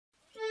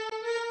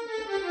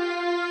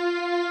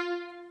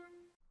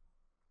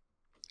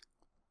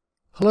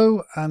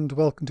Hello and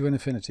welcome to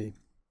Affinity.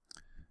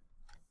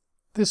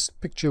 This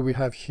picture we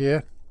have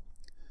here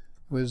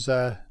was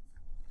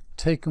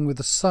taken with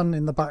the sun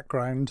in the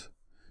background.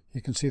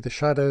 You can see the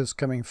shadows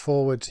coming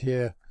forward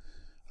here.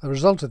 The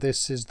result of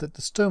this is that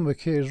the stonework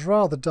here is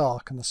rather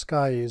dark and the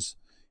sky is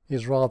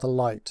rather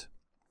light.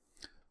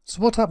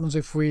 So what happens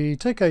if we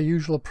take our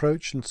usual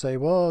approach and say,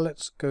 well,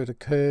 let's go to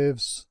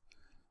curves,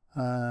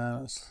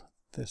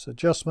 this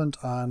adjustment,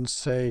 and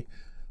say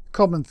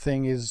common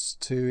thing is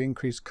to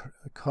increase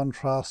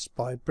contrast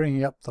by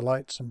bringing up the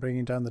lights and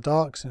bringing down the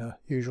darks in a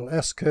usual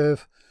S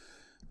curve.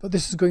 But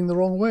this is going the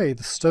wrong way.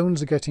 The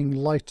stones are getting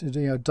lighter,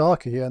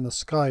 darker here, and the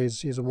sky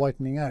is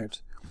whitening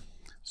out.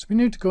 So we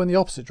need to go in the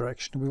opposite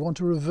direction. We want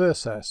to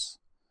reverse S.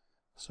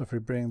 So if we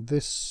bring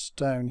this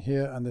down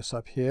here and this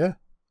up here,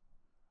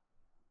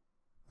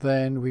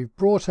 then we've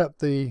brought up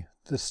the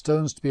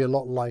stones to be a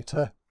lot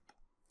lighter,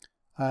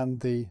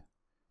 and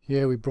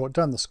here we brought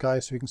down the sky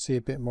so we can see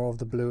a bit more of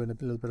the blue and a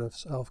little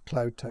bit of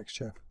cloud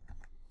texture.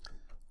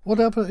 What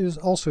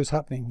also is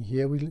happening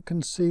here, we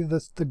can see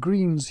that the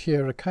greens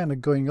here are kind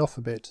of going off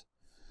a bit.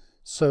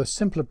 So a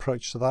simple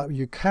approach to that,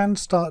 you can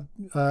start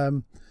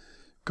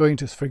going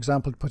to, for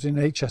example, put in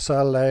an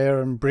HSL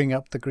layer and bring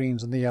up the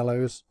greens and the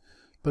yellows.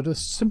 But a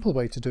simple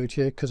way to do it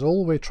here, because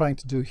all we're trying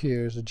to do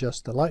here is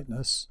adjust the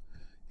lightness,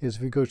 is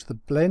if we go to the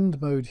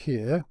blend mode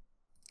here,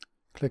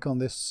 click on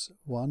this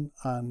one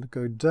and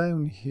go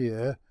down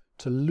here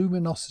to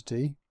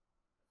luminosity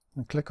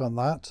and click on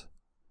that.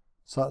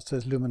 So that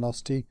says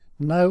luminosity.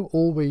 Now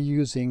all we're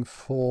using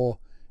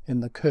in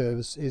the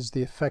curves is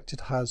the effect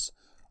it has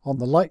on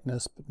the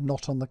lightness but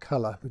not on the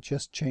color. We're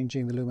just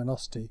changing the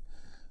luminosity.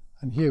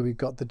 And here we've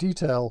got the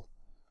detail.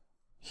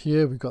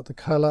 Here we've got the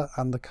color,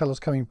 and the color's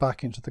coming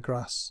back into the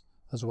grass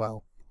as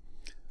well.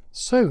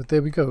 So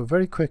there we go, a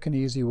very quick and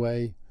easy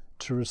way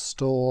to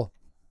restore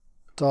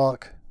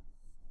dark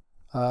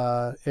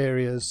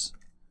areas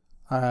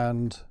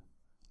and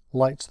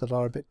lights that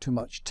are a bit too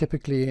much,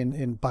 typically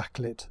in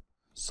backlit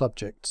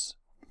subjects.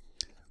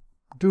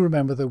 Do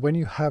remember that when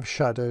you have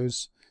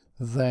shadows,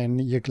 then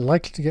you're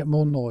likely to get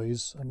more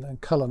noise, and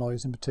color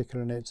noise in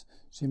particular in it,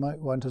 so you might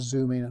want to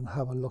zoom in and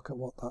have a look at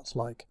what that's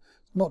like.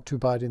 Not too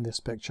bad in this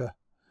picture,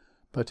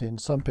 but in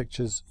some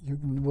pictures you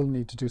will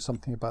need to do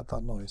something about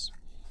that noise.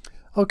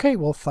 Okay,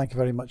 well, thank you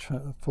very much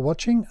for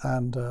watching,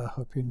 and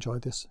hope you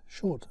enjoyed this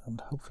short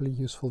and hopefully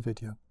useful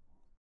video.